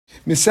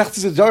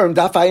Masechtas Nedarim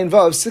Daf Ayin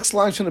Vav, 6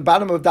 lines from the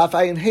bottom of Daf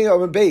Ayin Hey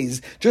Amud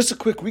Beis. Just a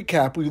quick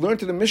recap. We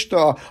learned in the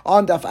Mishnah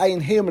on Daf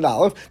Ayin Hey Amud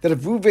Aleph that if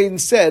Ruvain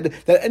said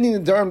that any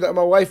Nedarim that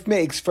my wife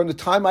makes from the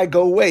time I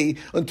go away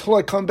until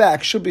I come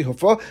back should be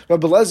Hufah,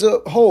 Rabbi Eliezer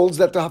holds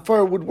that the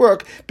Hafara would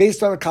work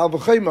based on a Kal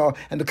V'Chema,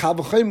 and the Kal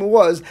V'Chema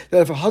was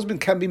that if a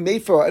husband can be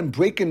Mefer and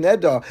break a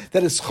Neda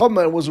that his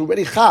Chama was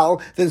already Chal,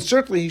 then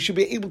certainly he should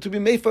be able to be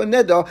Mefer a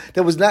Neda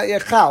that was not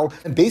yet Chal.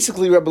 And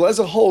basically Rabbi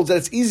Eliezer holds that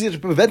it's easier to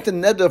prevent a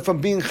Neda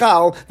from being Chal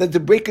than to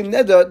break a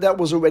neder that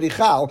was already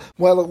chal.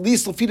 While at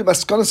least l'fida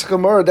maskanas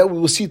Gemara that we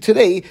will see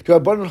today, the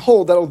Rabbanan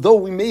hold that although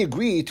we may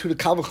agree to the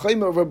Kal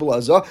V'Chema of Rabbi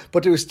Eliezer,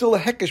 but there is still a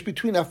hekesh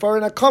between Afar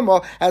and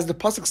Akama, as the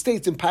pasuk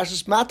states in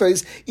Parshas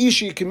Matos,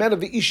 Ishi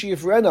Yikimena v'Ishi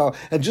Yifrena,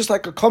 and just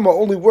like Akama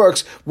only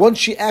works once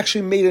she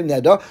actually made a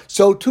neder,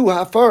 so too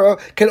Hafara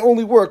can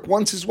only work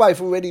once his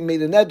wife already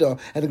made a neder.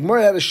 And the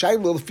Gemara had a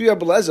shayla l'fida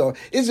Rabbi Eliezer.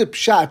 Is it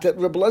pshat that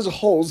Rabbi Eliezer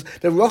holds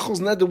that Rachel's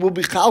neder will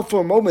be chal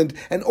for a moment,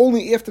 and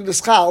only after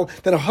this chal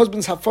that her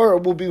husband's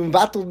hafara will be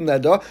mevatel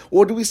neder,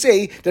 or do we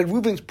say that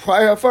Reuven's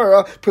prior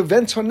hafara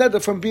prevents her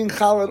neder from being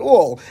chal at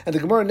all? And the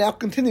Gemara now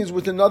continues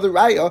with another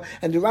raya,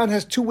 and the Ran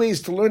has two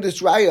ways to learn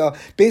this raya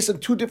based on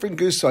two different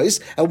gersais,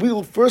 and we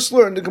will first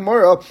learn the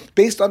Gemara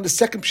based on the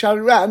second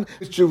pshat Ran,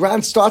 which the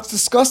Ran starts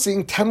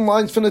discussing 10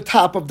 lines from the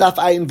top of Daf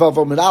Ayin Vav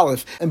Amud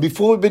Aleph. And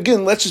before we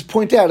begin, let's just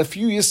point out a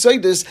few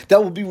yesaidas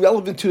that will be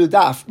relevant to the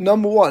daf.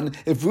 Number one,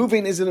 if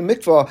Reuven is in a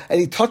mikvah and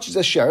he touches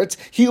a sheretz,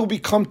 he will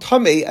become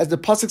tamei, as the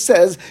pasuk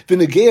says,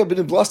 v'negeya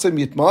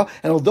b'neblasam yitma,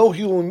 and although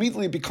he will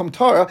immediately become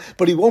tara,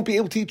 but he won't be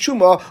able to eat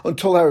truma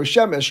until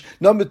Harashemesh.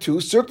 Number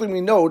two, certainly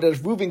we know that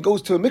if Reuven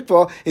goes to a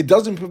mikvah, it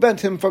doesn't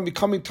prevent him from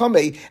becoming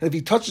tamei, and if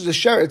he touches a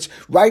sheretz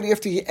right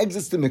after he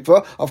exits the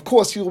mikvah, of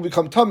course he will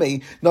become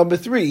tamei. Number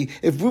three,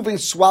 if Reuven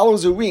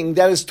swallows a ring,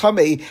 that is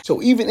tamei,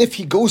 so even if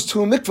he goes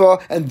to a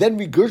mikvah and then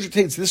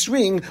regurgitates this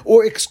ring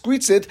or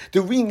excretes it,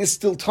 the ring is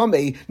still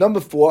tamei. Number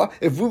four,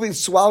 if Reuven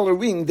swallowed a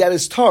ring, that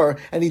is tar,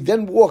 and he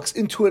then walks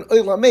into an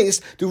oil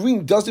mace, the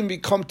ring doesn't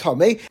become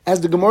tamei,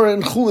 as the Gemara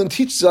in Chulin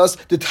teaches us,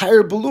 the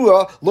tire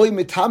belua loy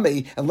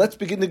mitame. And let's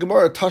begin the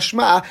Gemara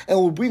Tashma, and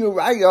we'll bring a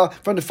raya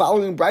from the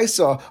following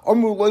brisa.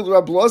 Amru loy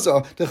Rabbi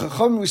Eliezer. The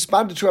Chacham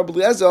responded to Rabbi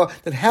Eliezer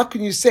that how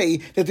can you say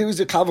that there is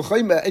a Kal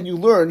V'Chema, and you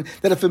learn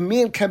that if a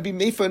man can be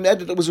made for a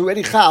neder that was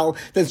already chal,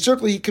 then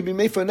certainly he can be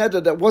made for a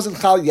neder that wasn't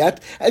chal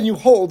yet, and you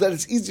hold that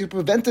it's easier to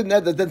prevent a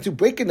neder than to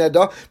break a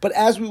neder. But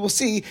as we will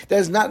see, that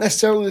is not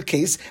necessarily the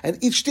case,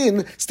 and each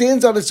din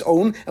stands on its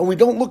own, and we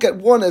don't look at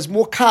one as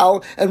more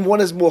kal and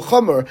one as more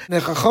chomer. And the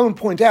Chachamim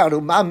point out,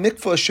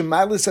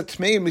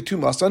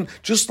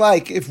 just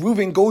like if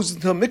Reuven goes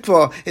into a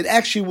mikvah, it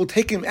actually will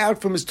take him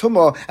out from his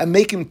tumah and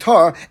make him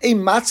tar, a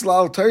matzla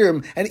al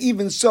tarim, and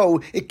even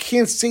so, it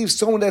can't save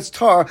someone that's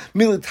tar,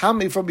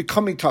 militame, from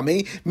becoming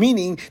tamei,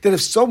 meaning that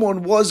if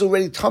someone was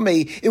already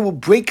tamei, it will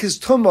break his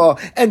tumah,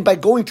 and by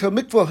going to a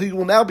mikvah, he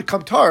will now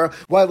become tar,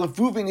 while if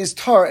Reuven is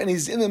tar and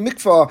he's in a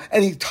mikvah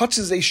and he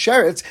touches a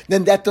sheretz,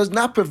 then that does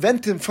not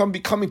prevent him from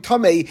becoming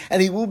tamei,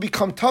 and he will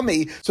become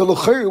tamei. So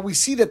l'chayr, we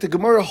see that the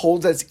Gemara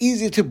holds that it's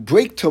easier to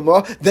break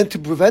tumah than to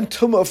prevent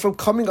tumah from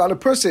coming on a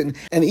person.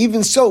 And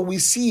even so, we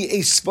see a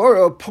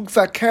svara,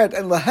 pugfa karet,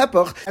 and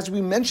lahepach, as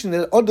we mentioned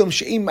that Adam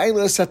she'im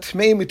ma'ila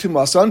satmei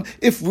mitumasan,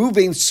 if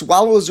Reuven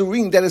swallows a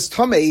ring that is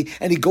tamei,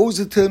 and he goes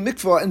into a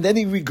mikvah, and then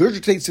he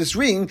regurgitates this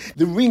ring,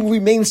 the ring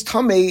remains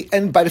tamei,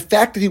 and by the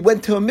fact that he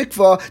went to a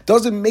mikvah,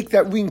 doesn't make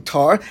that ring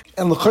tar.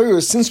 And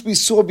l'chayr, since we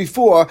saw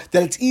before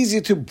that it's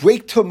easier to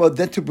break tumah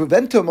than to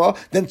prevent tumah,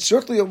 then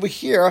certainly over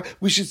here,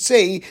 we should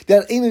say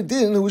that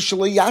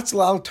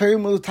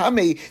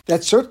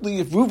that certainly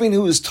if Reuven,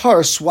 who is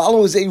tar,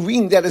 swallows a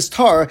ring that is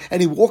tar,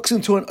 and he walks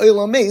into an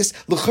oil mace,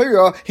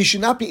 l'chayra, he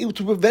should not be able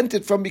to prevent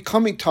it from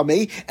becoming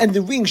tamei, and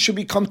the ring should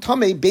become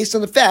tamei based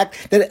on the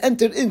fact that it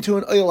entered into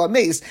an oil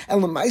mace.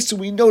 And l'maisa,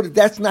 we know that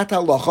that's not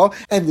halacha,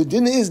 and the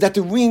din is that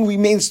the ring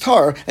remains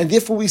tar, and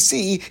therefore we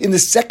see in the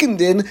second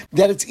din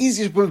that it's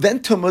easier to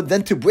prevent tumah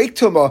than to break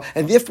tumah,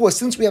 and therefore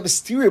since we have a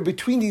stereo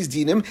between these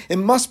dinim, it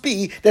must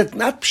be that it's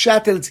not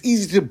pshat that it's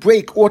easy to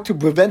break or to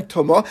prevent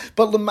tumah,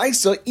 but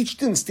l'maisa, each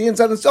din stands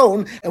on its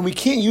own, and we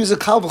can't use a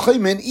Kal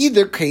V'Chema in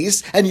either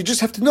case, and you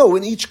just have to know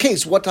in each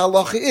case what the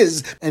halacha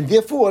is. And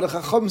therefore, the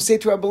Chacham say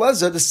to Rabbi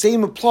Eliezer, the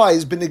same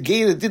applies,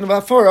 b'negei din of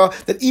hafara,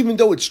 that even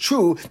though it's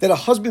true that a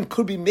husband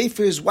could be made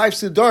for his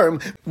wife's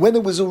nedarim when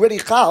it was already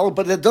chal,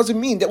 but that doesn't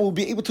mean that we'll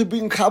be able to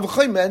bring Kal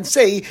V'Chema and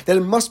say that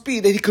it must be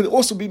that he could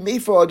also be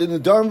made for the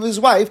nedarim of his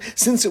wife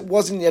since it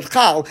wasn't yet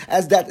chal,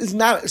 as that is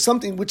not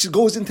something which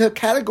goes into a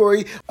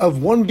category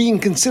of one being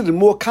considered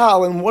more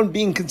kal and one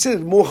being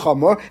considered more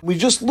chamor. We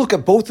just look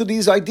at both of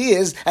these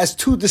ideas as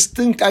two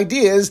distinct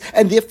ideas,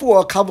 and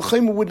therefore Kal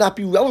V'Chema would not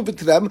be relevant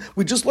to them.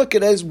 We just look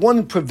at it as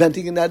one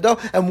preventing an neder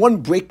and one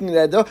breaking an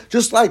neder,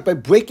 just like by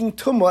breaking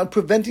tumah and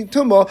preventing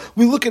tumah,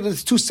 we look at it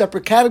as two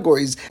separate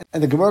categories.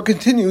 And the Gemara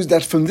continues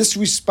that from this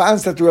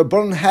response that the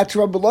Rabbanan had to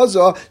Rabbi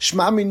Eliezer,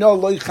 Shema Mina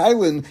Loi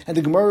Chaylin, and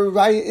the Gemara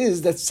raya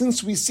is that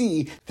since we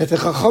see that the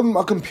Chacham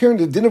are comparing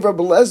the din of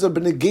Rabbi Eliezer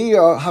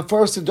b'negeya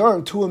hafar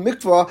sedarim to a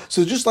mikvah,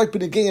 so just like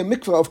b'negeya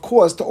mikvah, of course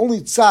course, the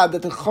only tzad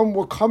that the Chum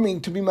were coming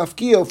to be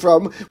mafkir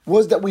from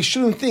was that we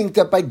shouldn't think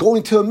that by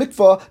going to a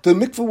mikvah, the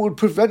mikvah would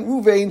prevent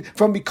Ruvain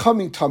from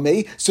becoming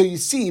tamei. So you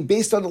see,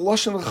 based on the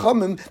Lashon of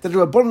Chachamim, that the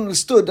Rabbanan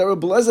understood that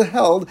Rabbi Eliezer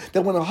held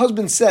that when a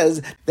husband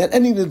says that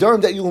any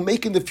nedarim that you will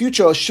make in the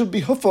future should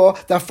be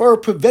hufa, that far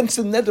prevents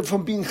the neder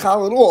from being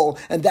chal at all,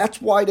 and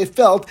that's why they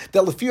felt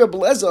that Lefi Rabbi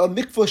Eliezer, a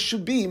mikvah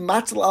should be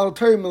matzal al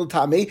terim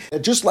miltami.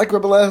 Just like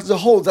Rabbi Eliezer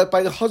holds that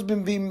by the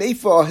husband being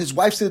meifah his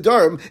wife's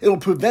nedarim, it will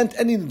prevent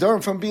any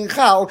nedarim from being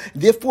chal.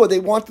 Therefore, they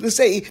wanted to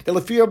say that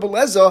Lefi Rabbi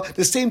Eliezer,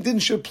 the same din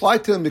should apply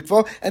to the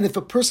mikvah, and if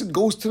a person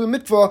goes to the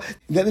mikvah,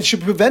 then it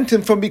should prevent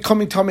him from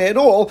becoming tamei at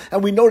all.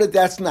 And we know that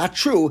that's not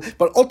true.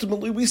 But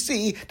ultimately, we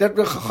see that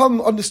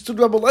Chacham understood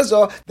Rabbi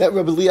Eliezer, that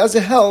Rabbi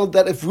Eliezer held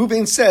that if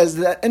Ruvain says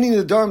that any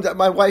nedarim that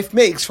my wife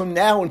makes from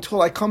now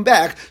until I come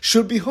back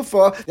should be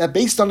hufa, that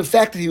based on the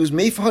fact that he was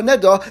made for her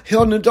neder,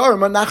 her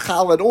nedarim are not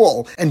chal at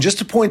all. And just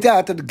to point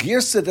out that the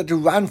girsa that the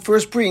Ran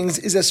first brings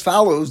is as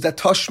follows: that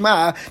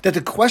Tashma, that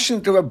the question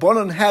that the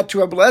Rabbanon had to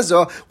Rabbi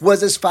Eliezer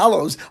was as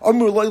follows: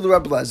 Amr loy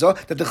Rabbi Eliezer,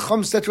 that the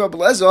Chum said to Rabbi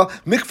Eliezer,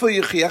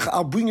 mikvah yichiach,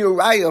 I'll bring you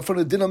a raya from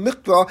the din of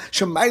mikvah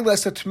shemayla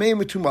satmei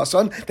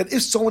mitumasan, that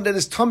if someone that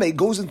is tamei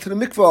goes into the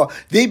mikvah,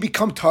 they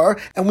become tar,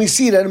 and we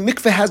see that a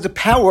mikvah has the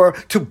power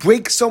to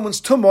break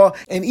someone's tumah,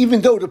 and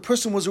even though the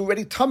person was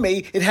already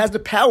tamei, it has the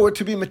power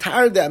to be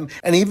matar them,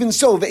 and even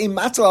so, ve'im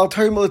matzal al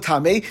tarim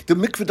tamei, the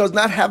mikvah does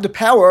not have the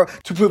power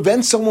to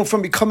prevent someone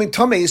from becoming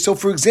tamei. So,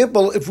 for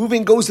example, if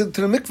Ruvain goes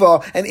into the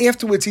mikvah and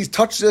afterwards he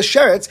touches the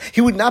sheretz,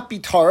 he would not be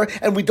tar,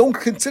 and we don't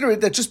consider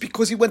it that just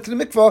because he went to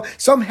the mikvah,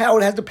 somehow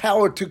it has the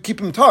power to keep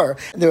him tar.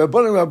 And the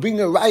Rabbanan are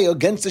bringing a raya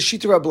against the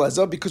Shita Rabbi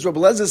Eliezer, because Rabbi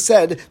Eliezer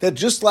said that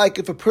just like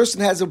if a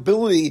person has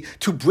ability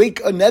to break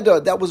a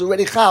neder that was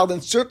already chal,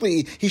 then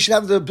certainly he should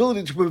have the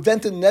ability to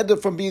prevent a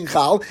neder from being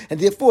chal, and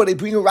therefore they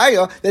bring a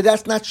raya that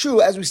that's not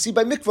true. As we see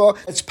by mikvah,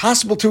 it's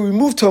possible to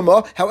remove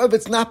tumah, however,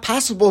 it's not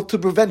possible to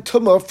prevent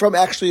tumah from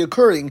actually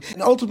occurring.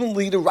 And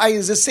ultimately, the raya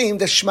is the same,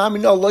 that Shema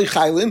Mina Loi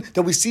Chaylin,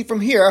 that we see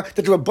from here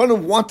that the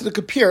Rabbanan wanted to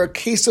compare a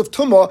case of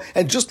tumah,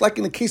 and just like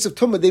in the case of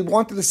tumah, they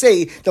wanted to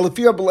say that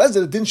Lefi Rabbi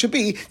Eliezer, the din should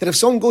be that if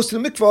someone goes to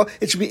the mikvah,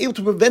 it should be able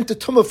to prevent the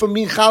tumah from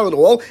being chal at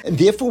all, and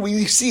therefore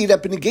we see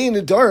that B'negei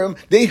Nedarim,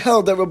 they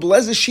held that Rabbi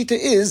Eliezer shita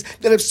is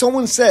that if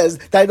someone says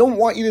that I don't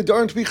want you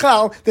Nedarim to be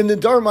chal, then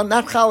Nedarim are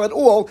not chal at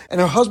all, and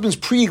her husband's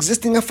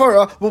pre-existing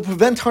afara will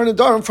prevent her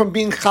Nedarim from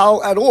being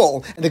chal at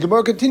all. And the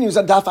Gemara continues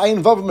on Daf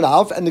Ayin Vav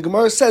Manav, and the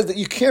Gemara says that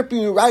you can't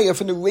bring a raya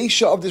from the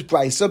ratio of this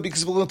brisa,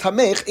 because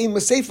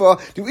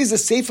there is a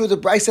sefer of the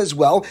brisa as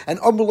well, and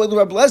Rabbi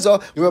Eliezer,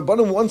 the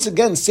Rabbanim once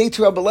again say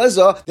to Rabbi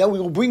Eliezer that we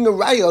will bring a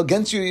raya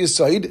against your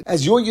yisoid,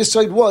 as your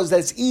yisoid was that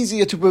it's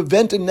easier to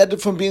prevent a neder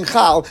from being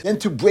chal than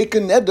to break a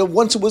neder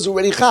once it was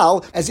already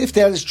chal. As if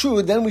that is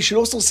true, then we should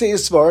also say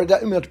as far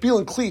that imatbil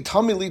and kli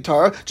tami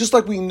litar, just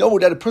like we know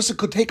that a person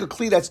could take a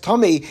kli that's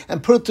tami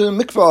and put it to the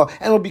mikvah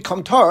and it'll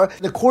become tar.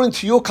 And according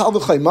to your kal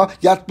v'chayma,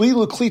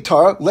 yatbil kli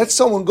tar, let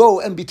someone go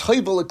and be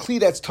toivel a kli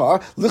that's tar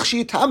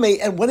lichshi tame,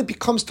 and when it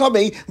becomes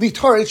tame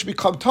litar, it should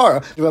become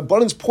tar. The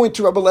Rabbanan's point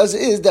to Rabbi Eliezer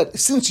is that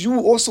since you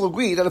also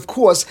agree that of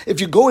course if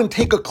you go and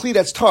take a kli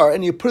that's tar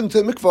and you put it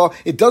into the mikvah,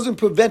 it doesn't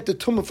prevent the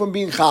tumah from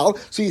being chal.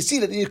 So you see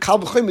that your kal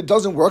v'chayma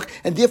doesn't work,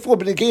 and therefore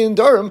b'negei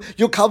nedarim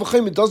your kal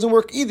v'chayma doesn't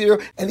work either.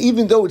 And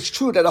even though it's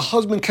true that a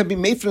husband can be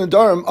made for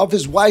nedarim of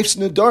his wife's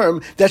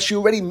nedarim that she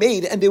already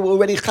made and they were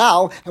already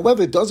chal,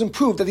 however, it doesn't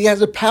prove that he has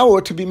the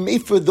power to be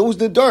made for those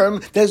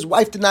nedarim that his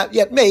wife did not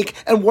yet make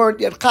and weren't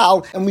yet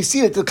chal. And we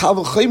see that the kal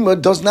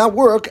v'chayma does not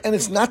work, and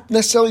it's not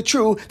necessarily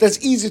true that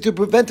it's easier to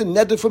prevent a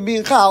neder from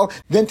being chal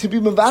than to be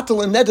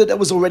mevatel a neder that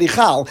was already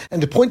chal.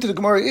 And the point of the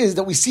Gemara is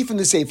that we see from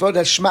the sefer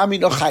that Shema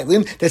Mina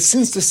Chaylin, that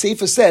since the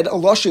sefer said a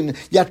lashon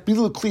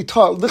yatbilu kli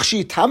tar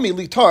lichshi tami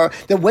litar,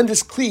 that when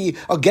this kli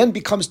again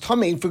becomes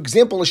tame, for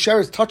example, a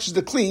sheretz touches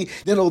the kli,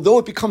 then although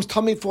it becomes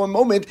tame for a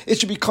moment, it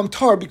should become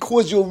tar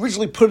because you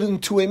originally put it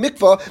into a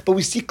mikvah. But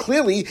we see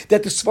clearly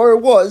that the svara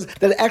was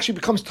that it actually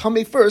becomes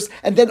tame first,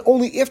 and then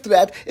only after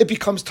that it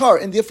becomes tar.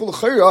 And therefore,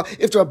 l'chayra,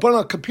 if the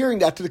Rabbanan are comparing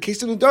that to the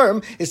case of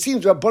nedarim, it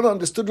seems Rabbanan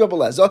understood Rabbi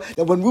Eliezer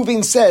that when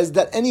Ruvain says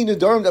that any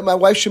nedarim that my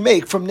wife should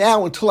make from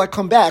now until I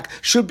come back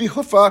should be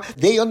hufa,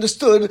 they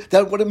understood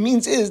that what it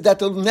means is that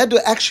the neder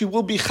actually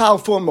will be chal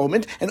for a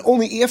moment, and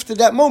only after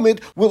that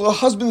moment will a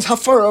husband's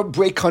hafara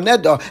break her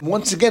neder.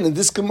 Once again, in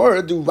this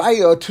Gemara, the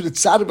raya to the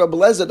tzad of Rabbi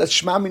Eliezer that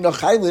Shema Mina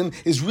Chaylin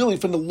is really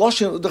from the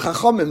lashon of the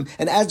Chachamim,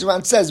 and as the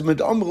Ran says, by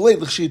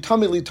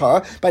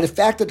the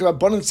fact that the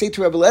Rabbanan say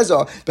to Rabbi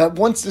Eliezer that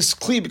once this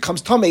kli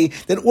becomes tamei,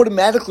 then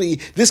automatically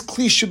this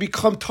kli should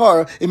become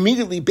tar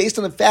immediately based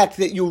on the fact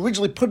that you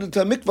originally put it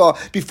into a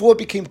mikvah before it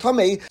became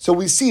tamei. So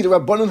we see the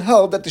Rabbanan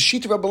held that the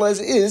sheet of Rabbi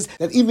Eliezer is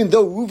that even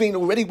though Ruvain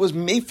already was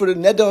made for the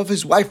neder of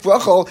his wife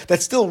Rachel,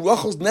 that still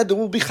Rachel's neder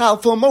will be chal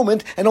for a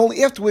moment, and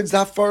only afterwards the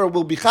hafara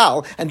will be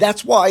chal. And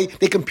that's why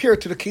they compare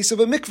it to the case of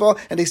a mikvah,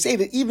 and they say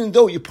that even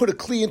though you put a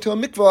kli into a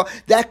mikvah,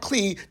 that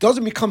kli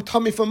doesn't become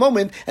tamei for a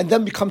moment and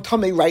then become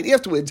tamei right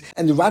afterwards.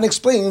 And the Ran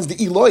explains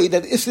the Eloi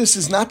that if this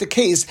is not the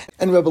case,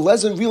 and Rabbi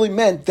Eliezer really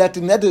meant that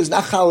the neder is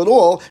not chal at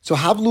all, so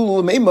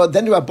havlu l'meima, tuma,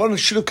 then the Rabbanan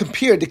should have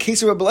compared the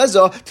case of Rabbi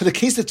Eliezer to the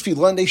case of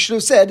tefillah, and they should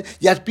have said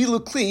yat bilu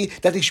kli,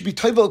 that they should be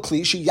toivel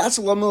kli, she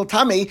yatsalam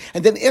tame,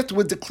 and then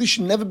afterwards the kli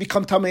should never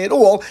become tame at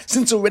all,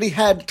 since it already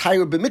had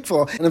Tyra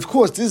b'mikvah. And of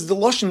course, this is the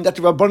lashon that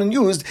the Rabbanan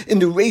used in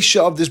the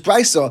reisha of this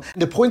brisa.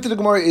 And the point of the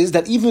Gemara is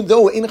that even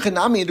though in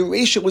Chanami the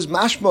reisha was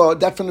mashma,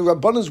 that from the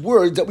Rabbanan's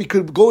words that we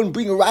could go and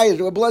bring a raya,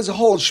 the Rabbi Eliezer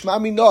holds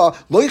shma mina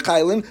loy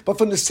chaylin, but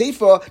from the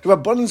sefer the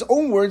Rabbanan's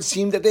own words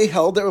seem that they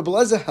held that Rabbi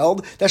Eliezer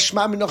held that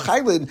shma mina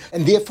chaylin,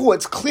 and therefore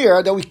it's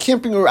clear that we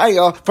can't bring a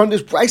raya from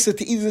this brisa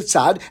to either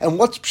tzad. And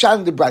what's pshat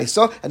in the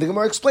brisa? And the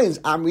Gemara explains,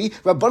 Amri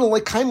Rabbanan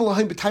like kaim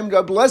lahim b'tayim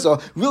Rabbi Eliezer.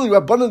 Really,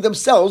 Rabbanan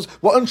themselves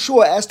were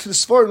unsure as to the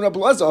svar in Rabbi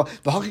Eliezer.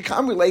 V'haki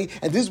kamrei,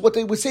 and this is what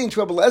they were saying to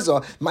Rabbi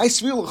Eliezer. My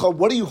svir,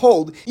 what do you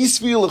hold?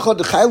 If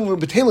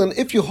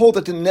you hold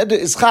that the neder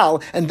is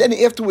chal, and then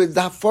afterwards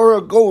the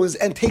hafara goes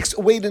and takes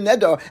away the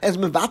neder and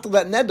mevatel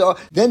that neder,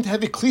 then to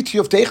have a kli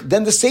tiyuftech,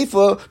 then the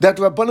sefer that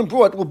Rabbanan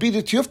brought will be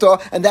the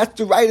tiyufta, and that's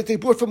the right that they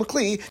brought from a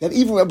kli. And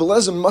even Rabbi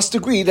Eliezer must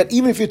agree that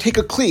even if you take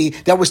a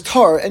kli that was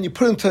tar and you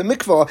put it into a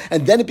mikvah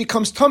and then it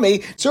becomes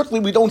tummy, certainly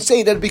we don't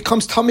say that it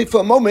becomes tummy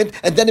for a moment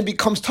and then it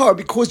becomes tar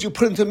because you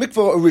put it into a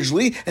mikvah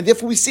originally, and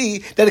therefore we see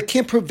that it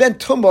can't prevent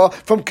tumah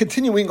from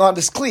continuing on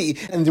this kli.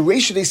 And the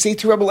ratio they say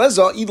to Rabbi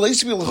Eliezer,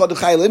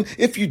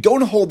 if you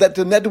don't hold that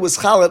the neder was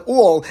chal at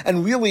all,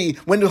 and really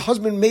when the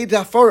husband made the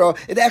hafara,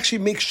 it actually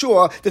makes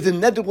sure that the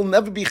neder will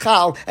never be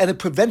chal, and it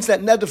prevents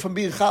that neder from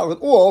being chal at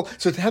all.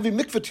 So to have a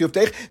mikvah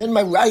tiyuftech, then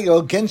my raya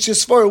against your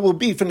svara will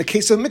be from the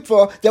case of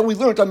mikvah that we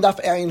learned on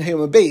Daf Ayin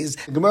Hayom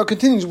Beis. The Gemara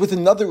continues with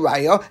another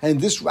raya,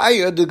 and this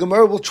raya the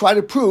Gemara will try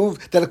to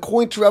prove that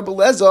according to Rabbi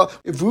Eliezer,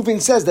 if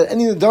Reuven says that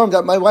any nederim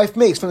that my wife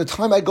makes from the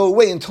time I go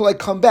away until I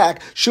come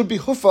back should be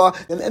hufa,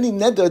 then any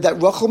neder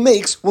that Rachel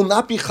makes will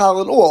not be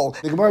chal at all.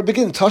 The Gemara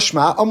begins,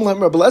 Tashma,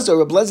 Amlam Rabbi Eliezer.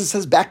 Rabbi Eliezer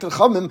says back to the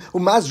Chamim,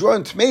 Umaz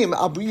and Tmeim,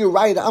 I'll bring you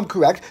right, I'm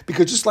correct,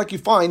 because just like you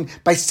find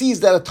by seeds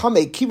that are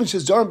tame, kivin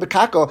shezarim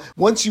bekaka,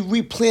 once you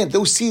replant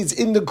those seeds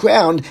in the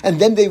ground and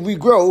then they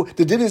regrow,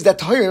 the din is that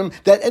tahirim,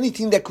 that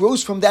anything that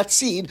grows from that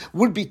seed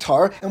would be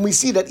tar, and we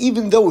see that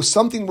even though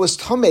something was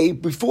tame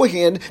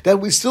beforehand, that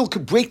we still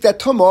could break that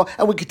tumah,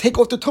 and we could take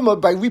off the tumah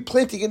by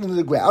replanting it into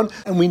the ground,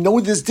 and we know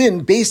this din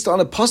based on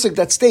a pasuk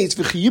that states,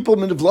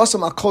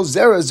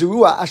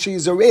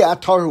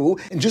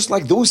 and just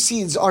like those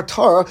seeds are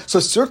tar, so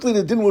certainly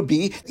the din would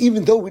be,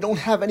 even though we don't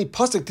have any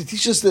pasuk to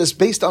teach us this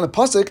based on a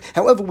pasuk,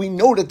 however we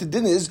know that the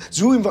din is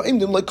zurim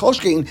va'imdim like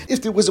koshkein.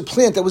 If there was a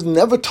plant that was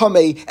never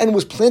tamei and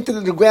was planted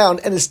in the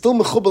ground and is still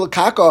mechubal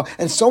kaka,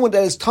 and someone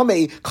that is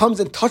tamei comes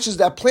and touches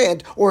that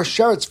plant, or a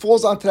sheretz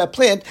falls onto that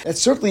plant, and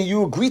certainly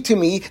you agree to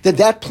me that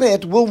that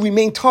plant will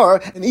remain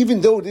tar. And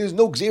even though there's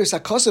no gzeres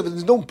hakasav and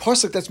there's no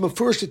pasuk that's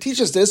mefurish to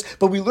teach us this,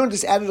 but we learned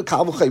this out of the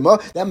kal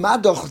v'chema, that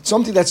madach,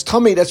 something that's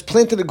tamei that's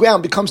planted in the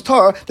ground becomes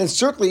tar, then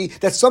certainly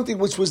that something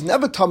which was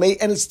never tamei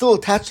and is still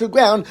attached to the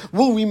ground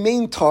will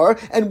remain tar,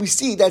 and we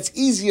see that's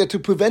easier to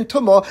prevent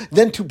tumah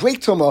than to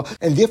break tumah.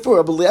 And therefore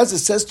Rabbi Eliezer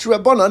says to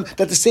Rabbanan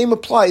that the same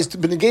applies to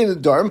benegay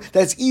nedarim,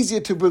 that it's easier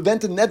to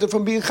prevent a neder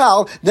from being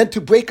chal than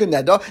to break a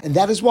neder, and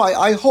that is why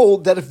I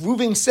hold that if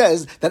Reuven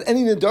says that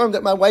any nedarim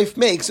that my wife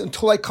makes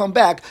until I come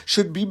back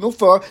should be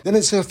mufar, then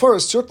its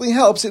hafara certainly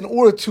helps in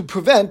order to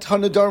prevent her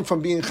nedarim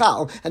from being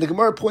chal. And the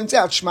Gemara points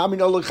out shma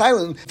mina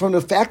l'chaylin, from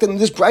the fact that in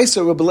this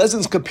brisa Rabbi Eliezer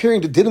is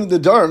comparing the din of the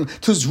nedarim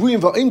to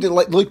zruyim va'imdin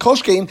like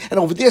koshkein, and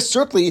over there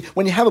certainly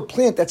when you have a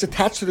plant that's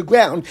attached to the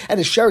ground and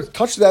a sheretz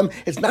touch them,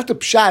 it's not the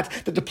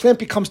pshat that the plant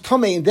becomes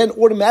tamei and then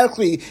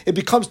automatically it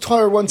becomes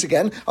tar once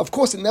again. Of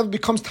course, it never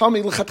becomes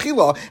tamei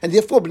l'chatchila, and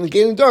therefore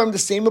benegay nedarim the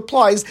same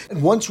applies.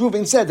 And once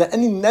Reuven said that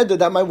any neder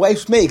that my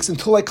wife makes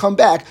until I come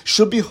back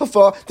should be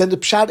hufa, then the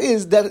pshat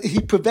is that he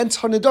prevents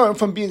her nedarim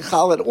from being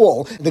chal at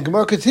all. And the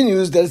Gemara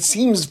continues that it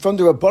seems from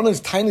the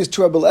Rabbanan's tinus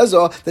to Rabbi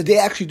Eliezer that they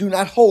actually do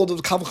not hold of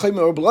the kal v'chema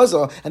of Rabbi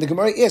Eliezer. And the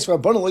Gemara asks,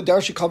 Rabbanan lo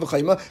darshi kal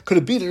v'chema, could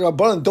it be that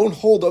Rabbanan don't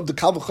hold of the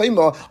kal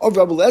v'chema of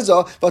Rabbi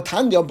Eliezer? But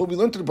we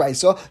learned to the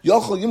brisa,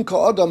 Yachol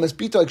yimka adam es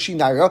bita k'shi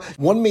naira.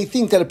 One may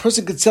think that a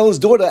person could sell his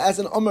daughter as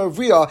an amar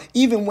avriya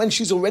even when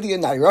she's already a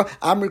naira.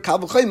 Amr kal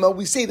v'chema,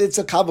 we say that it's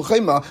a kal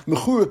v'chema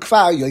mechura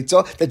kvar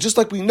yoitza, that just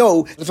like we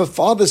know if a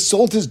father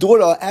sold his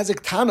daughter as a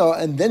ktana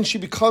and then she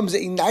becomes a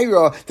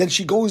naira, then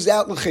she goes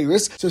out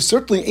l'cheres. So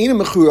certainly ain't a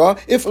mechura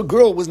if a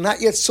girl was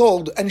not yet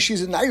sold and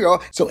she's a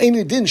naira. So ain't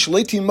a din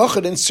shleiti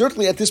machad, and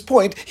certainly at this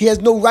point he has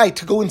no right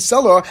to go and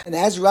sell her. And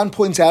as Ran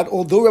points out,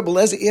 although Rabbi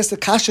Eliezer asked the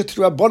kasha to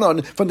the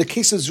Rabbanan from the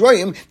case of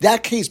Zroim,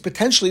 that case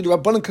potentially the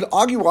Rabbanan could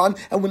argue on,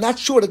 and we're not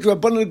sure that the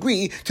Rabbanan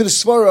agree to the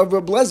svara of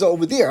Rabbi Eliezer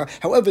over there.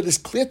 However, it is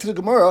clear to the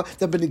Gemara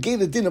that benegay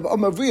the din of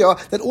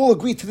Amavriya that all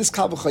agree to this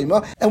kal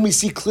v'chema, and we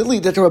see clearly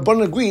that the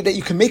Rabbanan agree that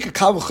you can make a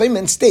kal v'chema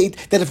and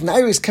state that if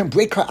Nairis can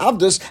break her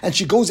avdus and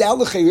she goes out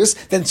l'cheres,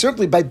 then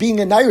certainly by being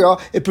a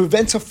Naira, it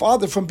prevents her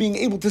father from being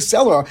able to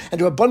sell her,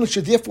 and the Rabbanan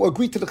should therefore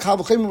agree to the kal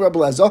v'chema of Rabbi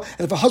Eliezer.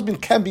 And if a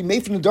husband can be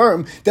made from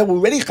nedarim that were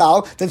already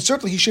chal, then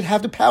certainly he should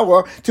have the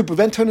power to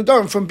prevent her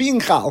nedarim from being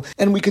chal.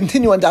 And we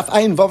continue on Daf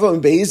Ayin Vav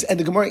and Beis, and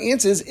the Gemara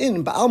answers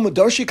in Ba'al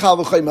Madarshi kal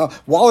v'chema.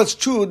 While it's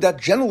true that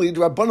generally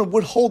the Rabbanan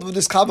would hold with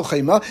this kal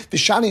v'chema,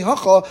 Vishani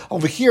hacha,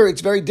 over here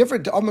it's very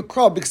different to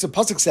Amakra because the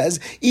pasuk says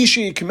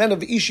Ishi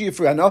Yikimena v'Ishi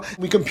Yifrena.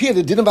 We compare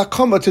the din of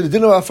Akama to the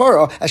din of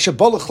Afara as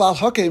Shabalachlal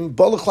Hakim,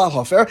 Balachlal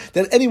Hafer,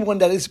 that anyone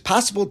that is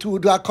possible to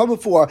do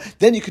Akama for,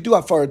 then you could do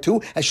Afara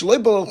too, as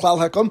Shaloi Balachlal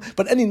Hakim,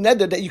 but any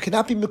neder that you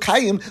cannot be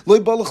Mekayim, Loi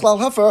Balachlal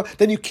Hafer,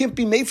 then you can't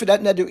be made for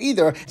that neder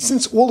either.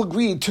 Since all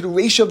agreed to the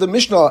ratio of the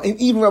Mishnah, and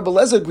even Rabbi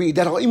Lezer agreed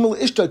that Ha'imul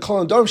Ishta,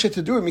 Kol Nedarim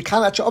Shetadurim,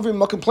 Mikanat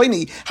Sha'avim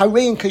Makampleni,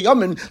 Harein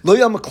Kayamin,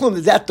 Loya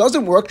Maklum, that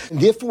doesn't work. And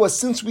therefore,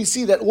 since we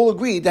see that all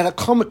agree that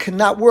Akama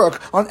cannot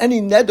work on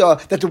any neder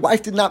that the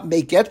wife did not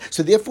make yet,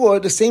 so therefore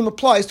the same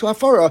applies to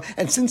Hafara.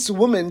 And since the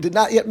woman did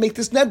not yet make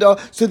this neder,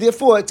 so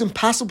therefore it's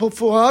impossible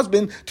for her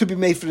husband to be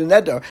made for the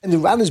neder. And the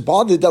Ran is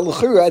bothered that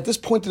L'chira, at this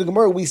point in the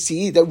Gemara, we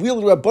see that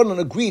real Rabbanon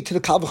agreed to the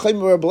Kal V'chaim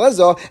of Rabbi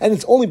Lezer, and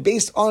it's only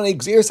based on a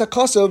Gzeres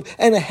HaKasav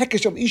and a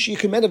Hekesh of Ishi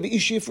Yikimena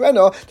v'Ishi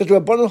Yifrena that the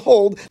Rabbanon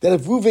hold that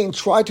if Ruvain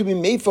tried to be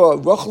made for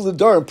Rachel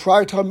Nedarim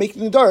prior to her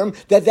making Nedarim,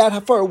 that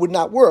Hafara would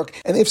not work.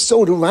 And if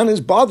so, the Ran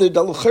is bothered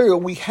that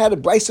L'chira, we had a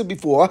brisa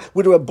before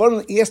where the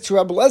Rabbanon asked to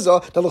Rabbi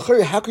Lezer that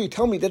L'chira, how can you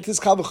tell me that this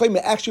Kal V'chaim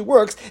actually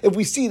works if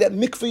we see that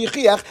mikveh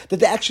yichiach,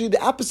 that actually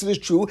the opposite is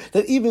true,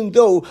 that even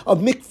though a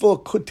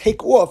mikveh could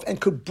take off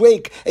and could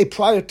break a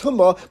prior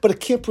tumah, but it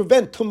can't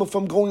prevent tumah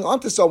from going on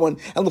to someone.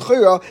 And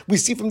l'chayra, we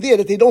see from there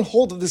that they don't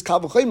hold of this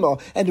kal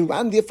v'chayma. And the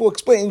Ran therefore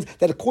explains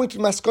that according to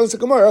the Maskanas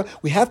Gemara,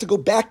 we have to go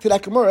back to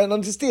that Gemara and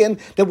understand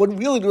that what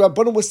really the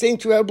Rabbanan was saying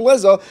to Rabbi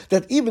Lezer,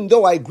 that even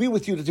though I agree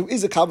with you that there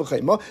is a kal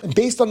v'chayma, and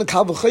based on the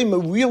kal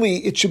v'chayma, really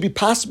it should be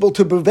possible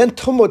to prevent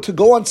tumah to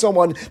go on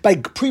someone by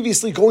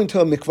previously going to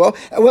a mikveh.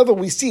 However,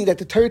 we see that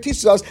the Torah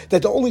teaches us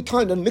that the only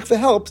time that mikveh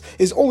helps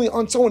is only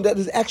on someone that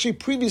is actually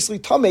previously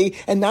tamei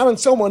and not on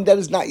someone that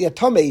is not yet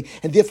tamei.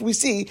 And therefore we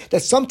see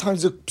that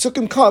sometimes the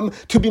psukim come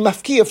to be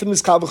mafkiya from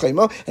this kal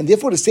v'chayma, and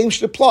therefore the same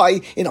should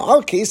apply in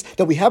our case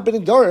that we have been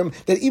in Nedarim,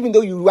 that even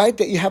though you write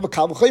that you have a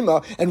kal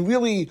v'chayma, and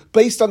really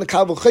based on the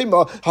kal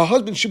v'chayma, her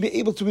husband should be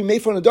able to be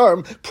made for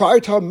Nedarim prior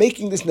to her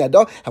making this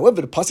neder.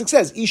 However, the pasuk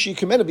says Ishi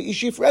Yikimena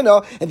v'Ishi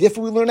Yifrena, and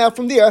therefore we learn out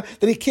from there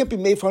that he can't be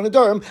made for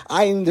Nedarim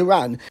ayin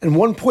deran. And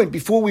one point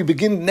before we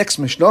begin the next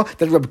Mishnah,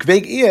 that Rabbi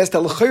Kveg asked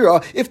that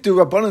l'chayra, if the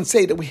Rabbanan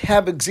say that we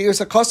have a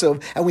Gzeres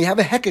HaKasav and we have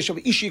a Hekesh of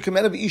Ishi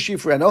Yikimena v'Ishi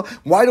Yifrena,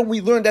 why don't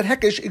we learn that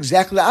Hekesh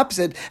exactly the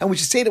opposite? And we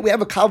should say that we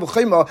have a Kal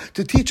V'chayma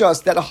to teach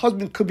us that a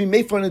husband could be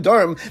made for a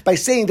Nedarim by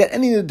saying that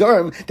any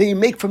Nedarim that you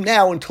make from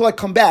now until I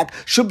come back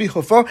should be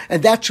Hufar,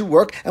 and that should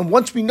work. And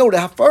once we know that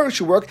Hafar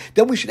should work,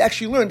 then we should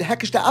actually learn the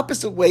Hekesh the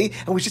opposite way,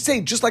 and we should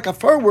say just like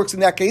Hafar works in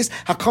that case,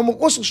 Hakama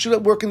also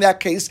should work in that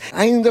case.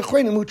 Ayin the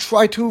Chayim who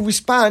try to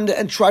respond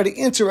and try to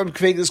answer Rabbi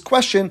Kveg's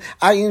question,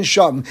 Ayin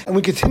Sham. And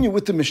we continue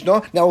with the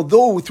Mishnah. Now,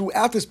 although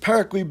throughout this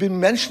parak we've been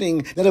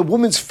mentioning that a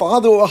woman's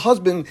father or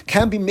husband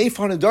can be made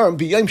for Nedarim,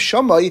 B'yayim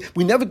Shammai,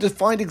 we never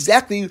defined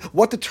exactly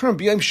what the term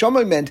B'yayim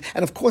Shammai meant.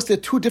 And of course, there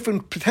are two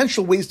different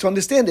potential ways to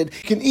understand it.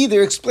 You can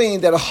either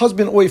explain that a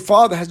husband or a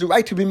father has the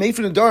right to be made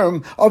for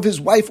Nedarim of his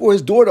wife or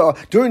his daughter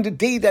during the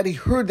day that he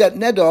heard that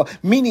neder,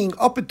 meaning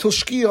up until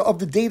Shkia of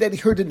the day that he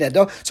heard the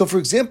neder. So, for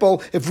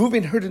example, if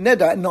Reuven heard a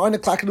neder at 9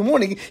 o'clock in the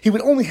morning, he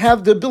would only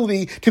have the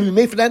ability to be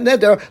made for that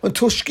neder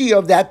until Shkia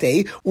of that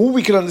day. Or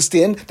we can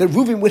understand that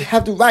Reuven would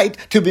have the right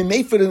to be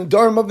made for the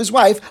nedarim of his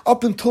wife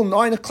up until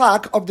 9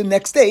 o'clock of the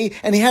next day,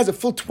 and he has a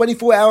full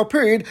 24-hour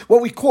period,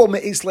 what we call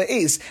me'es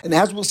le'es. And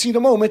as we'll see in a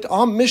moment,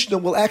 our Mishnah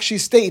will actually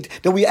state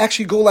that we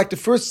actually go like the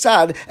first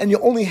sad, and you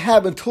only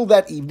have until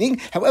that evening.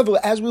 However,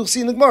 as we'll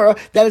see in the Gemara,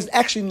 that is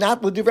actually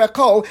not l'divrei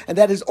kol, and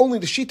that is only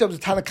the shita of the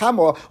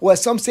Tanakama, or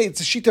as some say, it's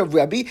the shita of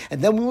Rabbi.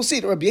 And then we will see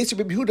that Rabbi Yisrael,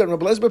 Rabbi Yehuda, and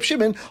Rabbi Elazar, Rabbi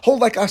Shimon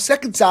hold like our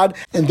second sad,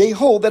 and they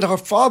hold that her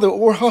father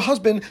or her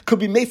husband could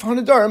be made for her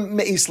nedarim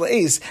me'es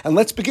le'es. And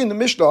let's begin the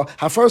Mishnah.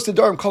 Hafaras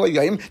nedarim kol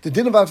hayom. The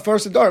din of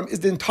hafaras nedarim is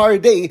the entire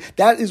day.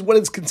 That is what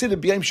is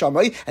considered b'yayim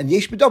shammai. And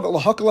yesh b'dav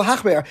lahakal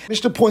lahachmer.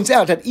 Mishnah points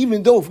out that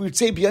even though if we would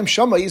say b'yayim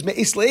shammai is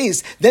me'es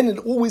le'es, then it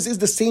always is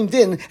the same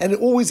din, and it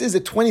always is a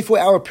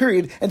 24-hour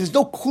period, and there's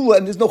no kula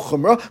and there's no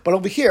chumrah. But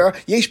over here,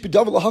 yesh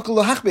b'dav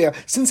lahakal lahachmer.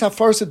 Since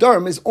hafaras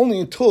nedarim is only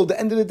until the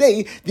end of the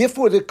day,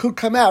 therefore there could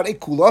come out a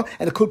kula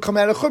and it could come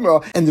out a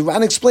chumrah. And the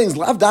Ran explains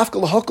lav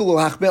dafka lahakal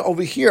lahachmer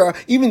over here.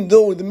 Even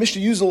though the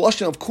Mishnah uses a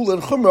lashon of kula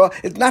and chumrah,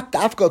 it's not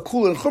dafka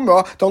kula and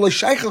chumrah.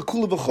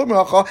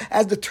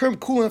 As the term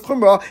kula and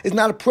chumrah is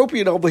not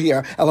appropriate over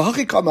here.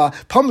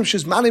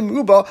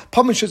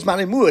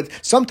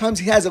 Sometimes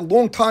he has a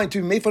long time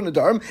to be made for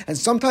nedarim, and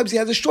sometimes he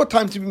has a short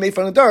time to be made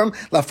for nedarim.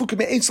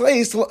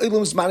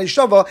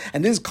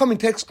 And this is coming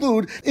to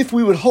exclude if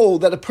we would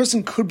hold that a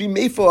person could be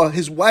made for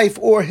his wife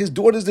or his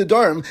daughter's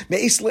nedarim,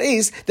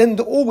 then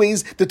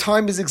always the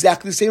time is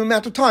exactly the same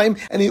amount of time,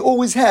 and he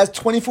always has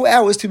 24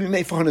 hours to be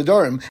made for her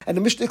nedarim. And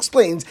the Mishnah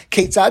explains,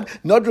 Ketzad,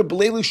 Nadra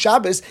B'leilu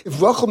Shabbos,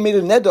 if Rachel made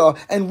a neder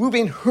and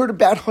Reuven heard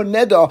about her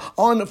neder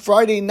on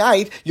Friday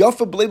night,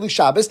 Yafa B'leilu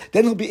Shabbos,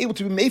 then he'll be able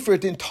to be made for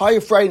it the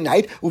entire Friday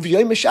night,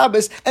 Uv'yayim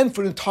Shabbos, and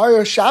for the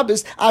entire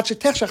Shabbos,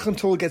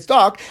 until it gets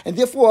dark, and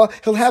therefore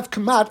he'll have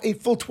kamat a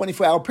full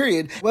 24-hour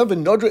period. However,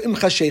 Nadra Im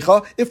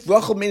Chashecha, if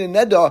Rachel made a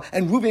neder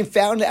and Reuven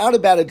found out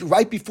about it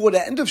right before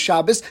the end of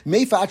Shabbos,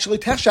 Meif meifa actually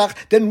techshach,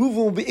 then Reuven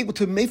will be able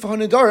to meifa her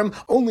nedarim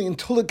only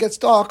until it gets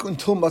dark,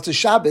 until Matzah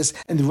Shabbos.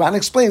 And the Ran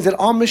explains that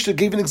our Mishnah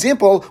gave an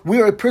example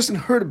where a person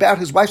heard about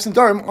his wife's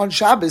nedarim on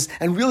Shabbos,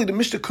 and really the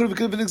Mishnah could have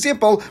given an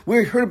example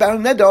where he heard about a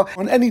neder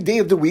on any day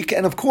of the week.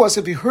 And of course,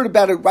 if he heard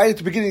about it right at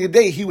the beginning of the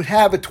day, he would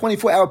have a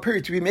 24-hour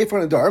period to be made for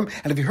a nedarim.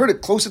 And if he heard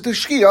it closer to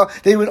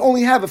Shkia, then he would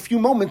only have a few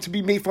moments to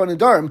be made for a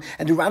nedarim.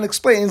 And the Ran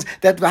explains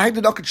that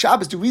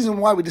Shabbos, the reason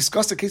why we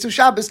discussed the case of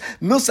Shabbos,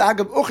 Milsa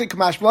Agav Ochei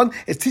Kamashmalan,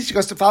 is teaching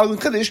us to follow in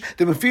Chiddush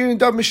the Mefir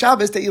Nedarim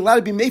Shabbos, that you're allowed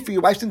to be made for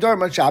your wife's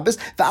nedarim on Shabbos,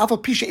 the Alpha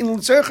Pisha in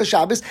L'Tzorech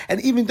Shabbos,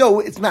 and even though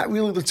it's not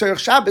really L'Tzorech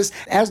Shabbos,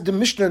 as the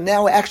Mishnah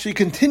now actually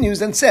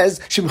continues and says,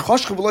 Shem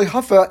Choshcha V'Loi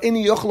Hafer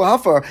Eni Yochel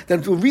Hafer,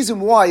 that the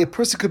reason why a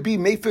person could be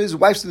made for his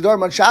wife's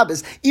nedarim on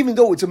Shabbos, even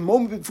though it's a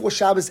moment before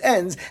Shabbos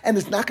ends, and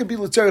it's not going to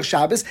be L'Tzorech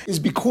Shabbos, is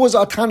because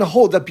our Tana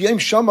hold that B'yom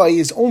Shammai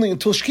is only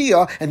until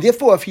Shkia, and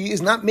therefore if he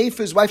is not made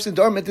for his wife's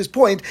nedarim at this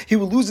point, he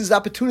will lose his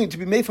opportunity to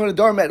be made for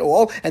nedarim at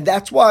all, and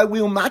that's why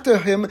we will matter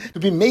him to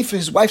be made for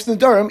his wife's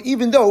nedarim,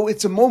 even though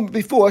it's a moment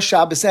before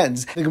Shabbos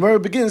ends. The Gemara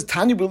begins,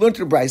 Tanya, we learned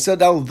to the Brisa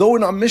that although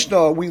in our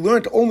Mishnah we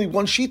learned only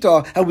one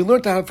shita, and we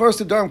learned to have first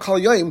nedarim kol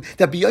yom,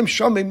 that b'yom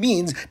shammai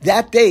means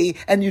that day,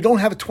 and you don't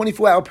have a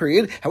 24-hour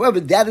period. However,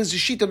 that is the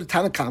shita of the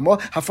Tanakama,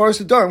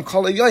 hafaras nedarim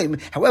kol yom.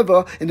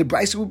 However, in the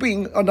Brisa we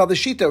bring another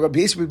shita. Rabbi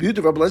Yisrael, Rabbi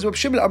Yehuda, Rabbi Elazar, Rabbi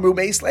Shimon, Amru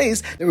Meis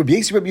Leis. Rabbi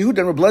Yisrael, Rabbi Yehuda,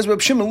 and Rabbi Elazar,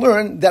 Rabbi Shimon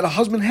learned that a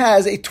husband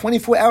has a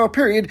 24-hour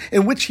period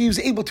in which he is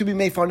able to be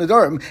made for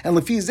nedarim. And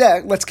lefi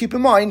zeh, let's keep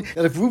in mind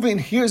that if Reuven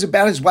hears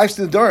about his wife's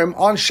nedarim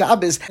on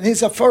Shabbos and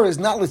his hafara is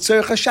not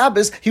l'tzorech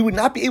Shabbos, he would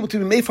not be able to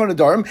be made for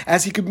nedarim,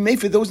 as he could be made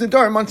for those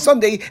nedarim on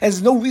Sunday, and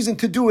there's no reason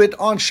to do it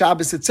on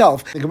Shabbos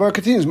itself. The Gemara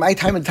continues, my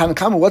time in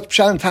Tanakama, what's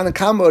pshat in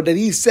Tanakama that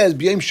he says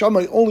b'yom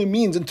shammai only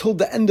means until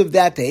the end of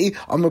that day?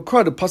 On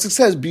Makra, the pasuk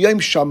says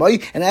b'yom shammai,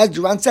 and as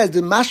Duran says,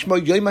 the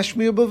mashma yom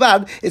mashmir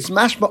bavad, it's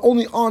mashma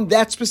only on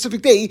that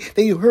specific day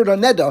that you heard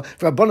on Neda.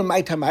 Rabbanan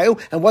my tamayu,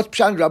 and what's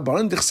pshat in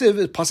Rabbanan? The chsiv,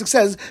 the pasuk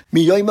says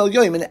miyoyim el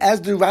yoyim, and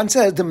as the Duran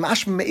says, the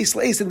mashma me'is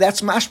leis, and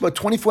that's mashma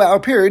 24-hour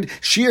period,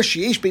 shir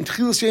sheyesh bein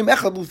tchilas yom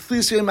echad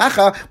l'tchilas yom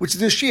acha, which is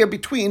the shir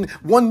between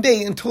one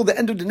day until the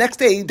end of the next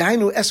day,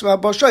 dainu esra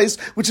b'shais,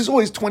 which is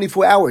always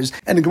 24 hours.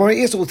 And the Gemara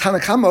is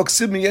Tanakama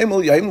ksiv miyoyim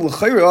el yoyim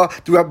l'chayra.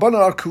 The Rabbanan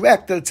are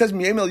correct that it says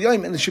miyoyim el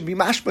yoyim, and it should be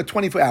mashma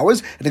 24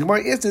 hours. And the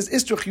Gemara says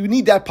istruch, you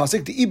need that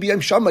pasuk to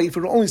b'yom shammai. If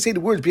you only say the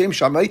words b'yom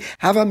shammai,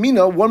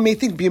 havamina, one may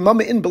think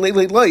b'yamama in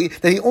b'lei lei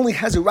that he only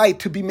has a right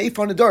to be made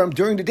for nedarim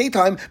during the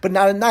daytime, but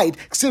not at night.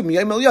 Ksiv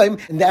miyoyim el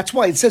yoyim, and that's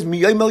why it says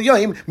miyoyim el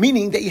yoyim,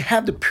 meaning that you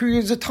have the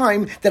periods of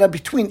time that are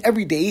between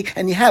every day,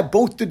 and you have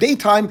both the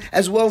daytime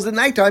as well as the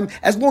nighttime,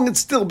 as long as it's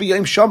still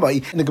b'yom shammai.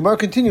 And the Gemara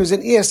continues,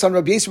 and yes, on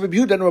Rabbi Yisrael, Rabbi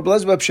Yehuda, and Rabbi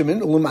Elazar, Rabbi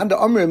Shimon, ulumanda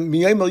amrim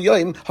miyoyim el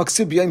yoyim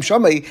haksiv b'yom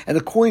shammai, and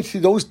according to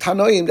those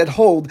tanoim that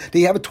hold,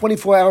 they have a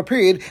 24-hour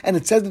period, and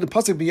it says in the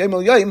pasuk b'yom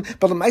el yoyim,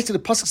 but the Maisa the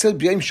pasuk says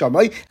b'yom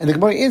shammai, and the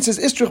Gemara answers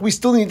istruch, we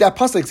still need that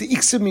pasuk. The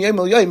iksiv miyoyim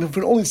el yoyim. If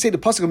we only say the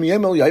pasuk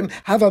miyoyim el yoyim,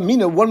 have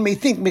amina, one may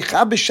think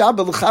mecha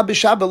b'shabba l'cha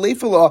b'shabba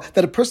leifela,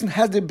 that a person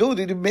has the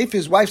ability to make for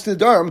his wife's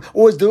nedarim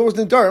or his daughter's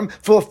nedarim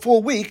for a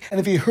full week, and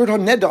if he heard her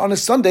neder on a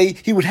Sunday,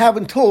 he would have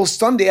until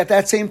Sunday at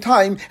that same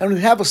time, and would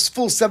have a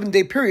full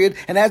 7-day period.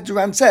 And as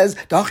Duran says,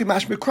 da'achi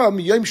mash mikra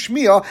miyom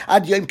shmiya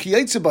ad yom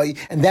kiyatzabay,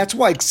 and that's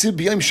why ksiv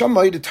b'yom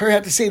shammai, the Torah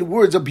had to say the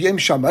words of b'yom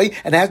shammai,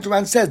 and as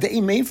Duran says, the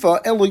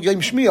imefa elo yom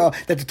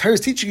shmiya, that the Torah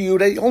is teaching you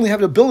that you only have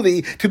the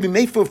ability to be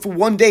made for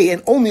one day,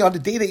 and only on the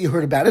day that you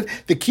heard about it,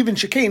 the kivin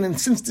shekain. And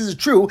since this is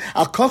true,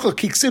 al kocha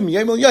kiksim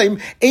yom el yom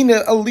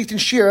eina alitin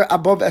shir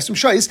above esum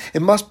shais,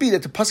 it must be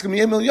that the pasuk of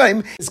yom el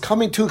yom is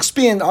coming to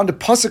expand on the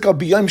pasuk of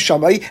b'yom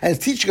shammai, and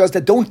it's teaching us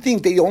that don't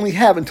think that you only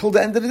have until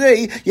the end of the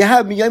day. You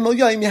have yom el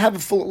yom, you have a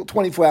full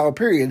 24-hour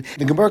period.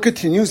 The Gemara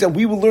continues, and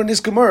we will learn this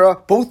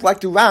Gemara both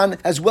like the Ran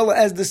as well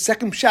as the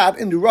second pshat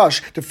in the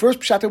Rush. The first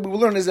pshat that we will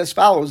learn is as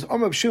follows: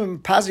 Amar b'Shimon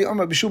Pazi,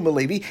 Amar b'Shimon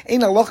Levi.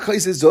 Ein halacha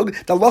is a zug.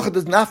 The halacha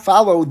does not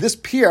follow this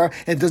peer,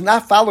 and does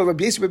not follow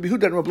Rabbi Yisrael, Rabbi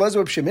Yehuda, and Rabbi Elazar,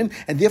 Rabbi Shimon,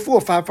 and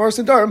therefore for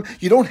hafaras nedarim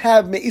you don't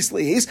have me'is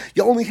leis.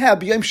 You only have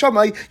b'yom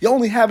shammai. You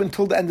only have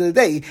until the end of the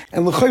day.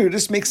 And l'chayr,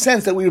 this makes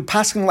sense that we were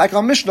passing like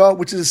our Mishnah,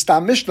 which is a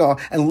stam Mishnah,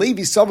 and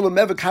Levi savla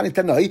meva kani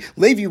tanai.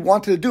 Levi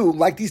wanted to do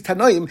like these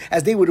tanaim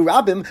as they would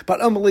Rabbim, but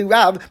Amalei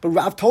Rav. But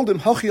Rav told him,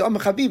 Hachi Am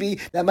Chavivi,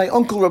 that my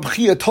uncle Rab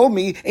Chia told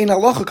me in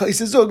halacha ka'is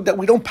zug that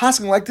we don't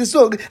passing like this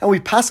zug, and we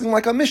passing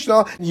like a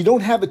Mishnah. You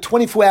don't have a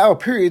 24-hour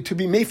period to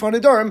be made for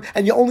nedarim,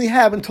 and you only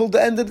have until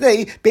the end of the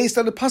day based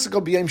on the pasuk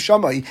of b'yom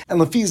shammai.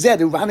 And lefi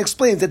zed, Ran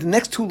explains that the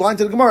next two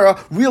lines of the Gemara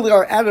really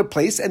are out of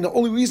place, and the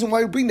only reason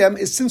why we bring them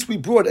is since we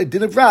brought a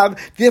din of Rav,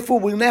 therefore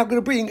we're now going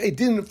to bring a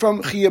din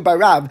from Chia by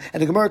Rav.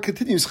 And the Gemara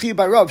continues, Chia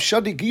by Rav,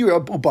 Shadi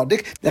Gira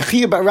Ubadik, that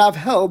Chia by Rav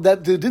held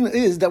that the din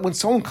is that when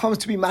someone comes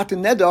to be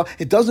matan neder,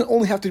 it doesn't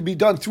only have to be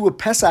done through a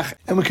Pesach,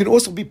 and we can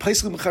also be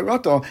paisel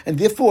m'charata, and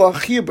therefore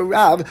Chia by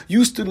Rav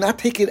used to not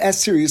take it as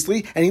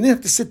seriously, and he didn't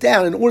have to sit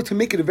down in order to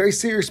make it a very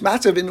serious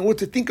matzav, in order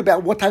to think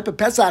about what type of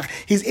Pesach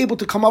he's able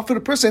to come up for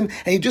the person,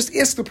 and he just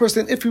asked the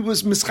person if he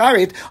was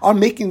mischaret on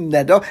making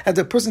neder, and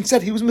the person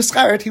said he was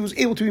mischaret, he was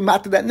able to be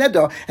matan that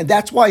neder, and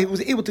that's why he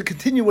was able to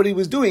continue what he he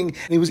was doing,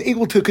 and he was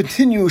able to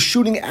continue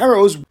shooting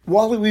arrows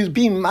while he was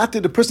being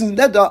mated the person's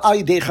neder al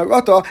yidei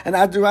charata. And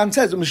Adran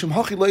says,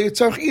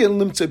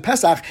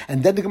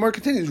 and then the Gemara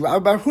continues, Rabbi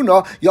Bar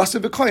Huna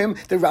Yosef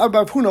V'Koyim, that Rabbi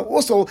Bar Huna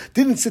also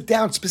didn't sit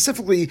down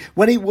specifically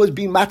when he was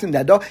being mated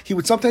neder. He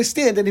would sometimes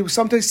stand and he would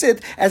sometimes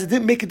sit, as it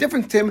didn't make a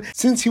difference to him,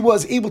 since he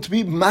was able to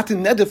be mated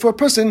neder for a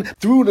person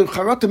through the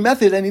charata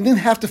method, and he didn't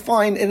have to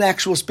find an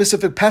actual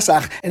specific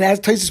Pesach. And as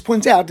Taisus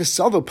points out, the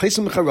salva place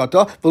him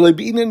charata,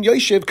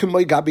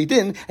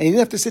 and he didn't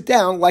have to sit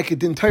down like a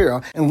din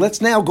Torah. And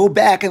let's now go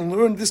back and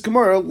learn this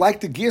Gemara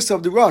like the Girsa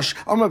of the Rosh.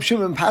 Amar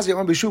Shimon Pazi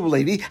Amar B'Shuv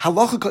Levi.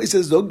 Halacha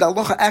says zug. The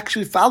halacha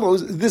actually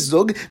follows this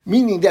zug,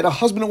 meaning that a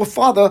husband or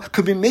father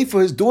could be made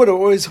for his daughter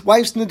or his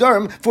wife's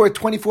nedarim for a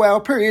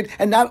 24-hour period,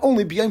 and not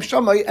only b'yom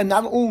shamai, and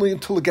not only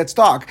until it gets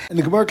dark. And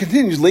the Gemara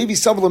continues, Levi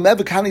Savla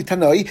Mevakani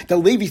Tanoi, that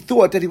Levi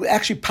thought that he would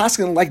actually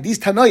paskin like these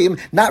Tanoim,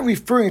 not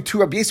referring to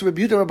Rabbi Yisrael,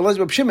 Rabbi Yehuda, Rabbi Elazar,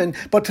 Rabbi Shimon,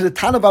 but to the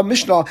Tanav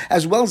Mishnah,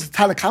 as well as the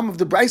Tanakam of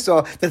the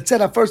Brisa, that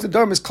said at first the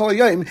Nedarim is Kol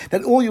Hayom,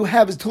 that all you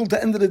have is till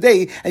the end of the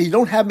day, and you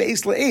don't have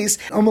Me'es La'es.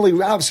 Amalei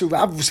Rav, so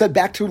Rav said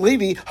back to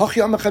Levi,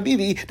 Hachi Amar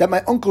Chavivi, that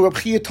my uncle Rabbi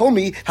Chia told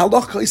me,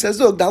 halacha, he says,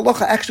 look, the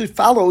halacha actually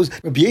follows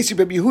Rabbi Yisrael,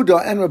 Rabbi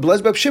Yehuda, and Rabbi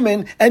Elazar, Rabbi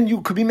Shimon, and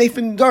you could be made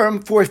for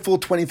Nedarim for a full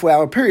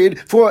 24-hour period,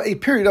 for a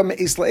period of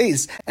Me'es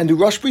La'es. And the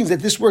Rosh brings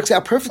that this works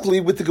out perfectly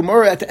with the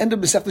Gemara at the end of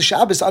Masechta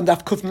Shabbos on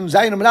Daf Kuf Nun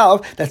Zayin Amud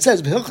Aleph that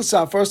says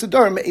V'hilchasa first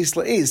Nedarim Me'es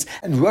La'es.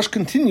 And Rosh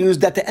continues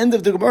that the end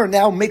of the Gemara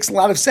now makes a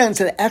lot of sense,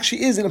 and it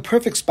actually is in a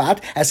perfect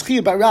spot, as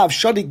Chia Bar Rav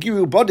Shadi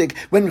Giru Bodik,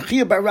 when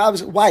Chia Bar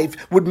Rav's wife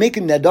would make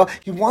a neder,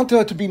 he wanted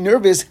her to be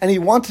nervous and he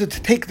wanted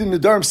to take the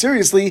nedarim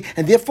seriously,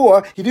 and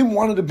therefore he didn't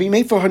want her to be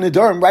made for her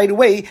nedarim right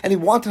away, and he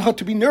wanted her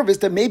to be nervous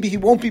that maybe he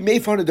won't be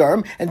made for her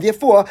nedarim, and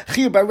therefore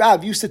Chia Bar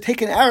Rav used to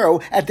take an arrow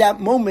at that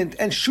moment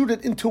and shoot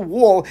it into a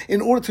wall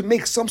in order to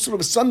make some sort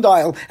of a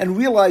sundial and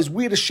realize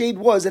where the shade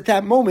was at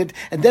that moment,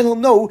 and then he'll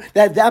know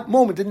that at that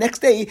moment, the next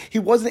day, he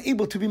wasn't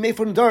able to be made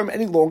for nedarim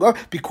any longer,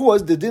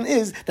 because the din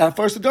is that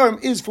first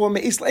nedarim is for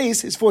Me'es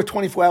La'es, is for a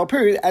 24-hour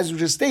period, as we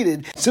just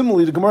stated.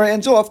 Similarly, the Gemara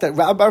ends off that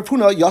Rabbi Bar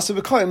Huna Yosef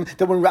V'Koyim,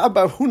 that when Rabbi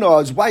Bar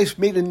Huna's wife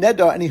made a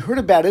neder and he heard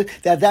about it,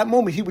 that at that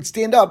moment he would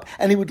stand up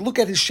and he would look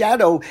at his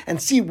shadow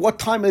and see what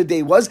time of the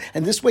day was,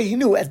 and this way he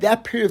knew at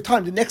that period of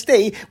time, the next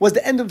day was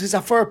the end of his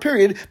Afar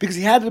period, because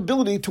he had the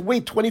ability to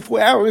wait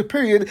 24-hour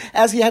period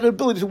as he had the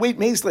ability to wait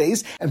Me'es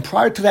La'es, and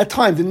prior to that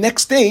time, the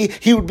next day,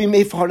 he would be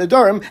made for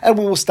Nedarim, and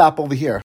we will stop over here.